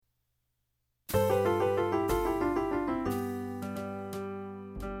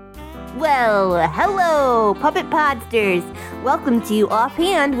Well, hello, Puppet Podsters. Welcome to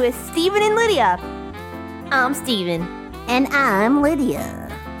Offhand with Steven and Lydia. I'm Steven. And I'm Lydia.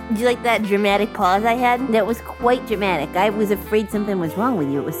 Did you like that dramatic pause I had? That was quite dramatic. I was afraid something was wrong with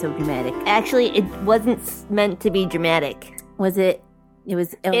you. It was so dramatic. Actually, it wasn't meant to be dramatic. Was it? It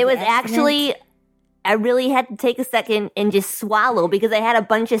was actually... I really had to take a second and just swallow because I had a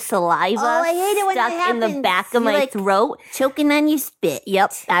bunch of saliva I hate it when that stuck in the happens. back of my throat. Choking on your spit.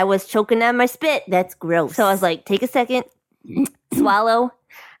 Yep, I was choking on my spit. That's gross. So I was like, take a second, swallow.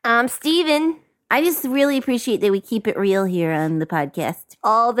 I'm Steven. I just really appreciate that we keep it real here on the podcast.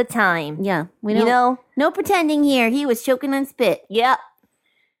 All the time. Yeah. We don't, no pretending here. He was choking on spit. Yep.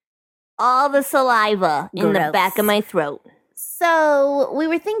 All the saliva in the back of my throat. So we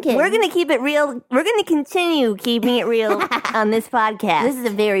were thinking. We're going to keep it real. We're going to continue keeping it real on this podcast. This is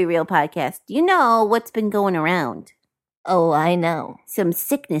a very real podcast. You know what's been going around. Oh, I know. Some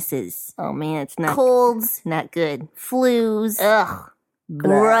sicknesses. Oh, man, it's not. Colds. Not good. Flus. Ugh. Blah.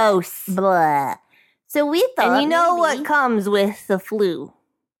 Gross. Blah. So we thought. And you know what comes with the flu?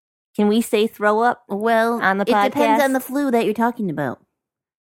 Can we say throw up? Well, on the podcast? It depends on the flu that you're talking about.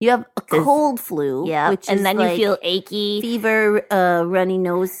 You have a cold flu, which and then like you feel achy, fever, runny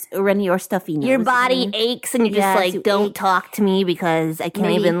nose, runny or stuffy nose. Your body aches, and you're just like, "Don't talk to me because I can't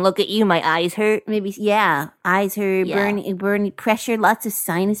even look at you. My eyes hurt." Maybe, eyes hurt, burning pressure, lots of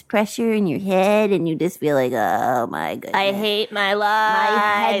sinus pressure in your head, and you just feel like, "Oh my goodness, I hate my life.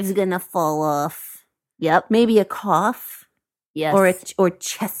 My head's gonna fall off." Yep, maybe a cough. Yes. Or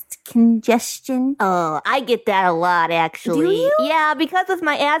chest congestion. Oh, I get that a lot, actually. Do you? Yeah, because with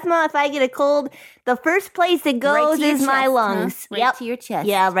my asthma, if I get a cold, the first place it goes is my lungs. Huh? Right to your chest.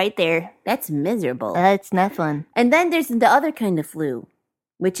 Yeah, right there. That's miserable. That's not fun. And then there's the other kind of flu,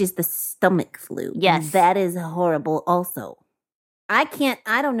 which is the stomach flu. Yes. That is horrible also. I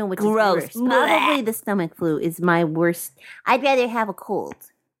don't know which is worse. Probably the stomach flu is my worst. I'd rather have a cold.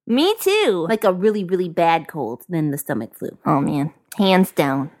 Me too. Like a really, really bad cold than the stomach flu. Oh, man. Hands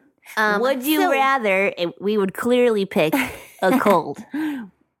down. Would you rather? We would clearly pick a cold.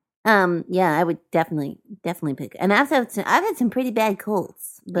 Yeah, I would definitely pick. And I've had some pretty bad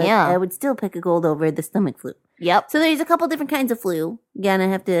colds, but I would still pick a cold over the stomach flu. Yep. So there's a couple different kinds of flu. You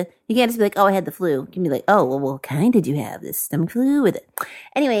can't just be like, oh, I had the flu. You can be like, oh, well, what kind did you have? This stomach flu with it.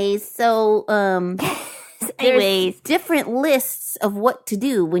 Anyways, so there's different lists of what to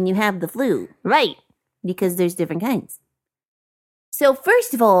do when you have the flu. Right. Because there's different kinds. So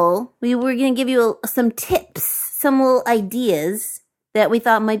first of all, we were going to give you some tips, some little ideas that we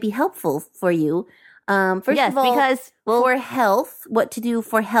thought might be helpful for you. First of all, because for health, what to do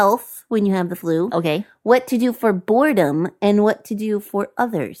for health when you have the flu. Okay. What to do for boredom and what to do for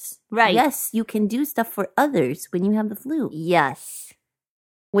others. Right. Yes, you can do stuff for others when you have the flu. Yes.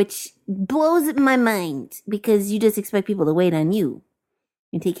 Which blows my mind because you just expect people to wait on you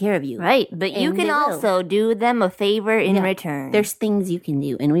and take care of you. Right. But you can also do them a favor in return. There's things you can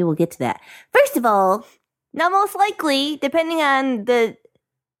do, and we will get to that. First of all, now most likely, depending on the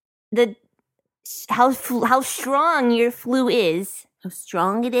how strong your flu is. How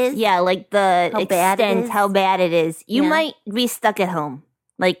strong it is? Yeah, like the extent, how bad it is. You might be stuck at home.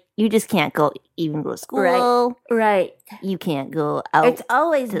 Like, you just can't go to school. Right. You can't go out. It's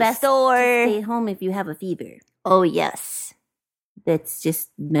always to best the store. To stay home if you have a fever. Oh, yes. That's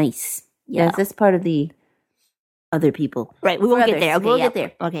just nice. Yeah. That's part of the other people. Right, we won't get there. Okay, we'll get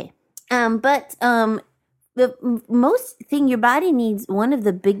there. Okay. But the most thing your body needs, one of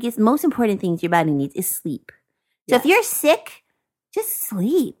the biggest, most important things your body needs is sleep. So if you're sick, just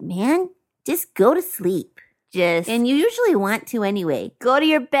sleep, man. Just go to sleep. And you usually want to anyway. Go to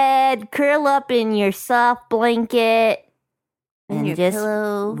your bed, curl up in your soft blanket, and your just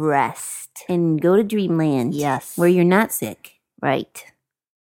pillow, rest. And go to dreamland. Yes. Where you're not sick. Right.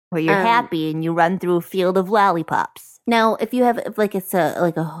 Where you're happy and you run through a field of lollipops. Now, if you have like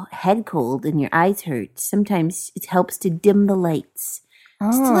a head cold and your eyes hurt, sometimes it helps to dim the lights.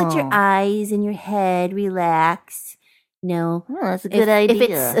 Just to let your eyes and your head relax. No, that's a good idea. If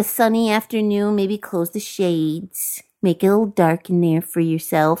it's a sunny afternoon, maybe close the shades. Make it a little dark in there for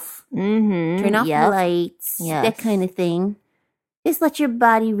yourself. Mm-hmm. Turn off the lights. Yes. That kind of thing. Just let your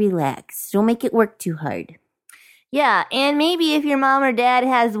body relax. Don't make it work too hard. Yeah, and maybe if your mom or dad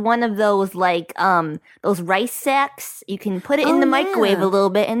has one of those, like, those rice sacks, you can put it in the microwave a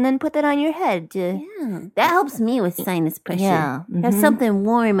little bit and then put that on your head. That helps me with sinus pressure. Yeah. Mm-hmm. Have something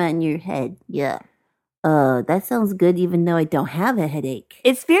warm on your head. Yeah. That sounds good even though I don't have a headache.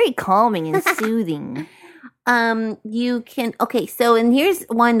 It's very calming and soothing. You can, and here's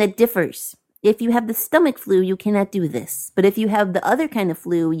one that differs. If you have the stomach flu, you cannot do this. But if you have the other kind of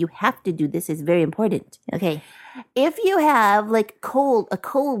flu, you have to do this. It's very important. Okay. If you have like a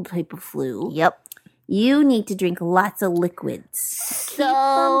cold type of flu, Yep. you need to drink lots of liquids.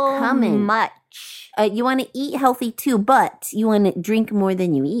 So much. You want to eat healthy too, but you want to drink more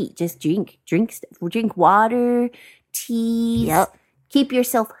than you eat. Just drink water, tea. Yep. Keep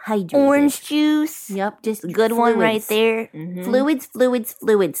yourself hydrated. Orange juice. Yep, just Good one right there. Mm-hmm. Fluids.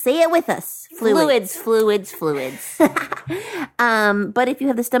 Say it with us. Fluids. But if you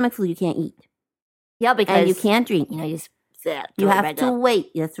have the stomach flu, you can't eat. Yeah, because and you can't drink. You have to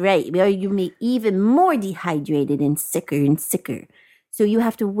wait. That's right. Or you may even more dehydrated and sicker. So you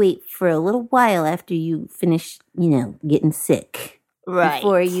have to wait for a little while after you finish, getting sick. Right.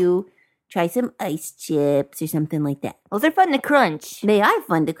 Before you try some ice chips or something like that. Those are fun to crunch. They are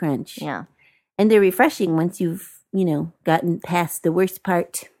fun to crunch. Yeah. And they're refreshing once you've, gotten past the worst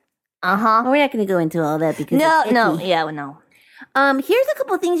part. Uh-huh. We're not going to go into all that because No. Here's a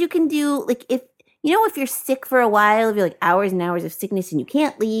couple of things you can do. Like if you're sick for a while, if you're like hours and hours of sickness and you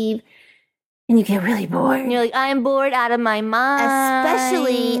can't leave and you get really bored. And you're like, I'm bored out of my mind.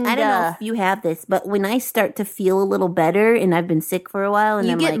 Especially, I don't know if you have this, but when I start to feel a little better and I've been sick for a while and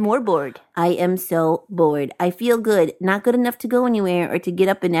you I'm get like, more bored. I am so bored. I feel good. Not good enough to go anywhere or to get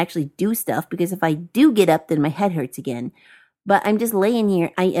up and actually do stuff because if I do get up, then my head hurts again. But I'm just laying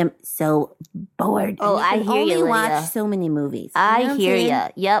here. I am so bored. Oh, I hear you, Lydia. Watch so many movies. I hear you.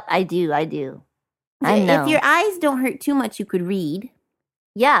 Yep, I do. I know. If your eyes don't hurt too much, you could read.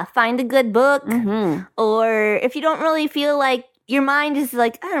 Yeah, find a good book. Mm-hmm. Or if you don't really feel like your mind is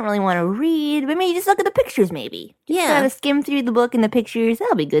like, I don't really want to read, but maybe just look at the pictures maybe. Just kind of skim through the book and the pictures.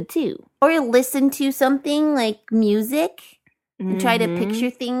 That'll be good too. Or listen to something like music and try to picture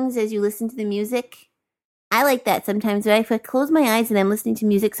things as you listen to the music. I like that sometimes. When I close my eyes and I'm listening to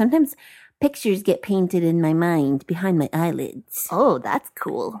music, sometimes pictures get painted in my mind behind my eyelids. Oh, that's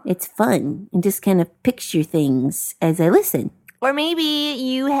cool. It's fun. And just kind of picture things as I listen. Or maybe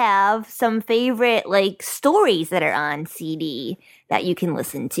you have some favorite stories that are on CD that you can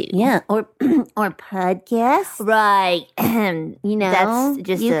listen to. Yeah, or podcasts. Right. That's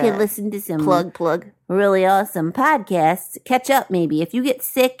just you can listen to some plug really awesome podcasts. Catch up maybe. If you get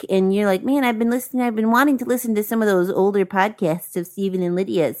sick and you're like, man, I've been wanting to listen to some of those older podcasts of Stephen and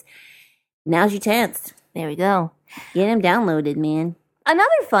Lydia's. Now's your chance. There we go. Get them downloaded, man. Another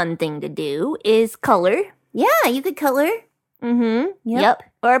fun thing to do is color. Yeah, you could color. Mm-hmm. Yep.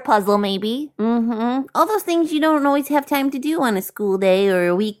 Or a puzzle, maybe. Mm-hmm. All those things you don't always have time to do on a school day or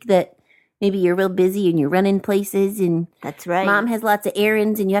a week that maybe you're real busy and you're running places and that's right. Mom has lots of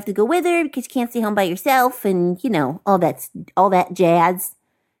errands and you have to go with her because you can't stay home by yourself and all that jazz.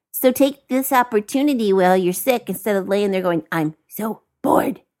 So take this opportunity while you're sick instead of laying there going, I'm so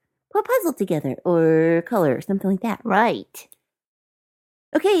bored. Put a puzzle together or color or something like that. Right.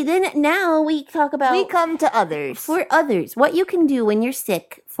 Okay, then now we talk about... We come to others. For others. What you can do when you're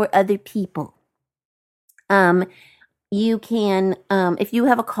sick for other people. You can, if you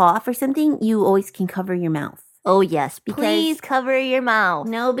have a cough or something, you always can cover your mouth. Oh, yes. Please cover your mouth.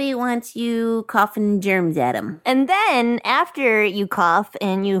 Nobody wants you coughing germs at them. And then, after you cough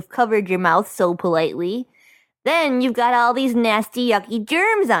and you've covered your mouth so politely, then you've got all these nasty, yucky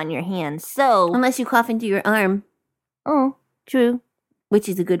germs on your hands. So... Unless you cough into your arm. Oh, true. Which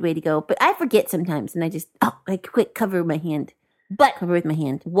is a good way to go. But I forget sometimes, and I quick cover my hand. But cover with my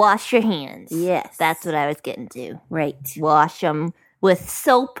hand. Wash your hands. Yes. That's what I was getting to. Right. Wash them with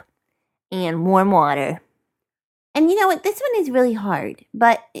soap and warm water. And you know what? This one is really hard.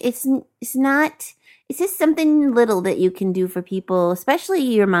 But it's not... It's just something little that you can do for people, especially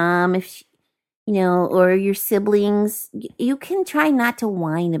your mom, if she, or your siblings. You can try not to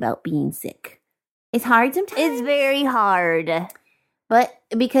whine about being sick. It's hard sometimes. It's very hard. But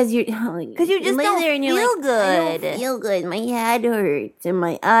because you just lay don't there and you're feel like, good. I don't feel good. My head hurts and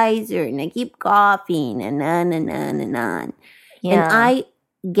my eyes hurt and I keep coughing and on and on and on. Yeah. And I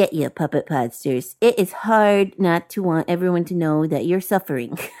get you, Puppet Podsters. It is hard not to want everyone to know that you're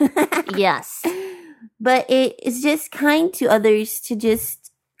suffering. Yes. But it is just kind to others to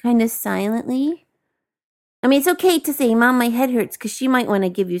just kind of silently. I mean, it's okay to say, Mom, my head hurts, because she might want to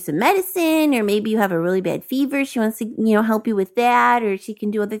give you some medicine, or maybe you have a really bad fever. She wants to, help you with that, or she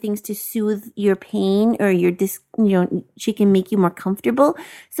can do other things to soothe your pain, or she can make you more comfortable.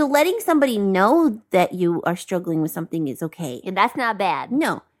 So letting somebody know that you are struggling with something is okay. And that's not bad.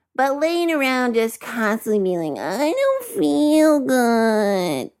 No. But laying around just constantly being like, I don't feel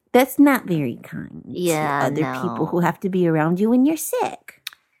good. That's not very kind to other people who have to be around you when you're sick.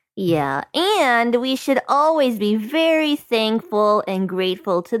 Yeah, and we should always be very thankful and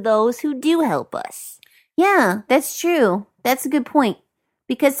grateful to those who do help us. Yeah, that's true. That's a good point.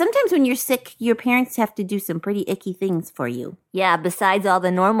 Because sometimes when you're sick, your parents have to do some pretty icky things for you. Yeah, besides all the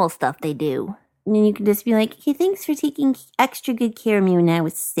normal stuff they do. And then you can just be like, hey, thanks for taking extra good care of me when I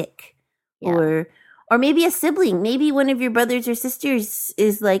was sick. Yeah. Or maybe a sibling, maybe one of your brothers or sisters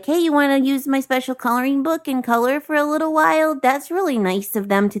is like, hey, you want to use my special coloring book and color for a little while? That's really nice of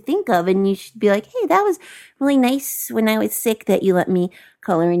them to think of. And you should be like, hey, that was really nice when I was sick that you let me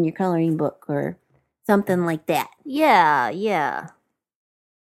color in your coloring book or something like that. Yeah.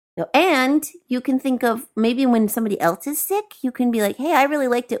 So, and you can think of maybe when somebody else is sick, you can be like, hey, I really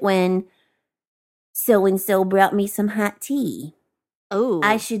liked it when so-and-so brought me some hot tea. Oh,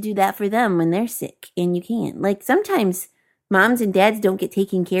 I should do that for them when they're sick, and you can. Like, sometimes moms and dads don't get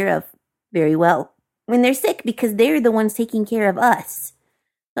taken care of very well when they're sick because they're the ones taking care of us.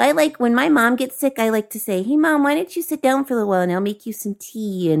 So I like, when my mom gets sick, I like to say, hey, Mom, why don't you sit down for a while and I'll make you some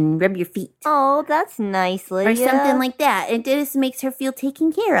tea and rub your feet. Oh, that's nice, Lydia. Or something like that. It just makes her feel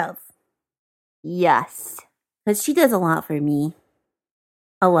taken care of. Yes. Because she does a lot for me.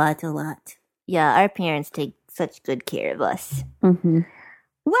 A lot. Yeah, our parents take such good care of us. Mm-hmm.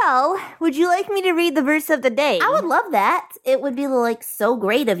 Well, would you like me to read the verse of the day? I would love that. It would be like so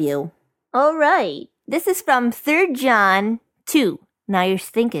great of you. All right. This is from 3 John 2. Now you're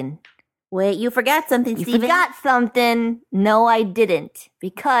thinking. Wait, you forgot something, You Steven. forgot something. No, I didn't.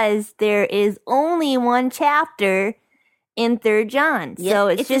 Because there is only one chapter in 3 John. Yep, so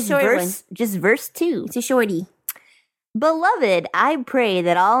it's just verse 2. It's a shorty. Beloved, I pray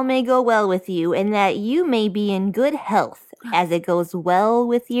that all may go well with you and that you may be in good health as it goes well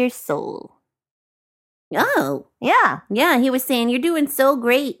with your soul. Oh. Yeah. Yeah, he was saying, you're doing so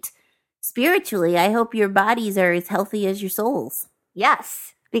great. Spiritually, I hope your bodies are as healthy as your souls.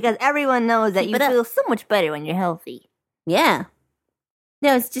 Yes. Because everyone knows that you feel so much better when you're healthy. Yeah.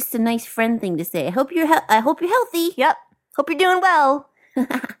 No, it's just a nice friend thing to say. I hope you're healthy. Yep. Hope you're doing well.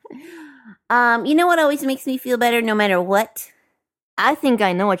 You know what always makes me feel better no matter what? I think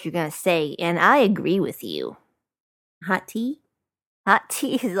I know what you're going to say, and I agree with you. Hot tea? Hot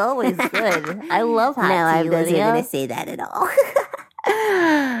tea is always good. I love hot tea, I wasn't Lydia. going to say that at all.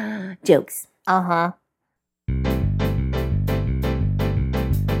 Jokes. Uh-huh.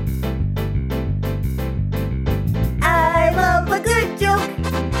 I love a good joke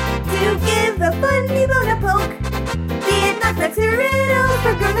to give a funny bone a poke. Be it knock-knocks or riddles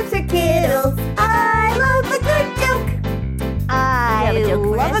for grown-ups or kiddles. I love a good joke. I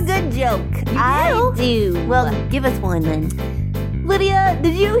love a good joke. I do. Well, give us one then. Lydia,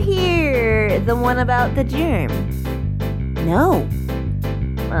 did you hear the one about the germ? No.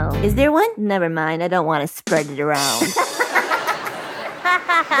 Well, Is there one? never mind. I don't want to spread it around.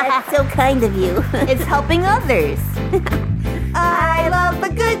 That's so kind of you. It's helping others. I love a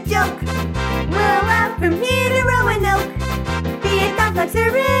good joke. We'll laugh from here to Roanoke. Be it knock-knocks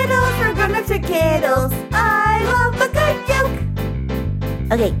or riddles for grown-ups or kiddles. I love a good joke.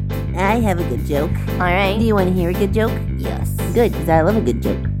 Okay, I have a good joke. All right. Do you want to hear a good joke? Yes. Good, because I love a good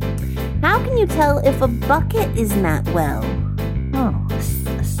joke. How can you tell if a bucket is not well? Oh, a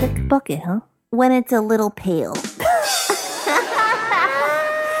sick bucket, huh? When it's a little pale.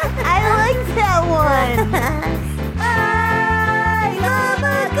 I like that one. I love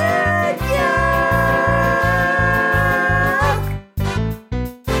a good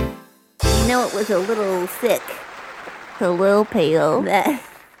joke. You know, it was a little sick. A little pale.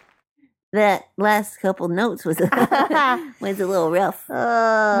 That last couple notes was a little rough.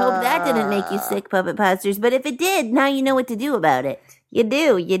 Hope that didn't make you sick, Puppet Posters. But if it did, now you know what to do about it. You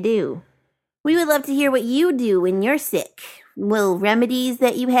do. We would love to hear what you do when you're sick. Well, remedies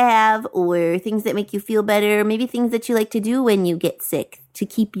that you have or things that make you feel better. Maybe things that you like to do when you get sick to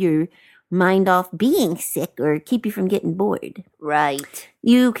keep your mind off being sick or keep you from getting bored. Right.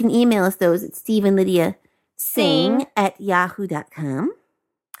 You can email us those at StevenLydiaSing@yahoo.com.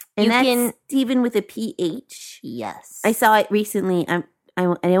 And that's Steven with a PH. Yes. I saw it recently. I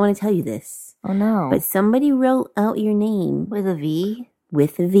don't want to tell you this. Oh, no. But somebody wrote out your name. With a V?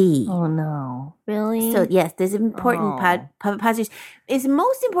 With a V. Oh, no. Really? So, yes, there's important Puppet Posters. It's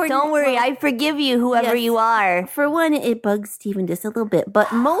most important. Don't worry. I forgive you, whoever you are. For one, it bugs Steven just a little bit.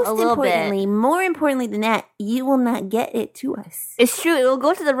 But more importantly than that, you will not get it to us. It's true. It will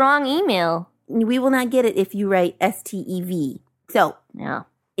go to the wrong email. We will not get it if you write STEV. So, yeah.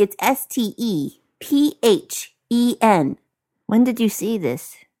 It's STEPHEN. When did you see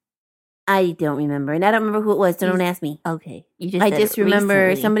this? I don't remember. And I don't remember who it was, so don't ask me. Okay. I just remember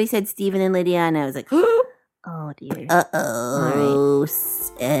recently. somebody said Steven and Lydia, and I was like, Oh dear. Uh-oh.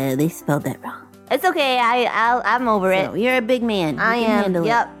 They spelled that wrong. It's okay. I'm over it. You're a big man. I am.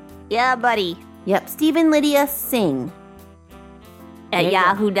 Yep. Yeah, buddy. Yep. Stephen Lydia Singh. At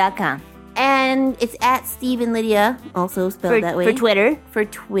yahoo.com. And it's at Stephen Lydia, also spelled that way. For Twitter. For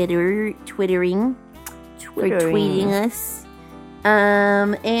twittering. For tweeting us.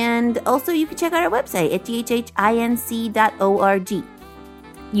 And also you can check out our website at ghhinc.org.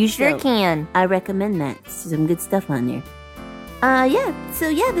 You sure can. I recommend that. Some good stuff on there.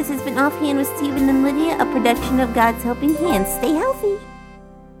 This has been Offhand with Stephen and Lydia, a production of God's Helping Hands. Stay healthy.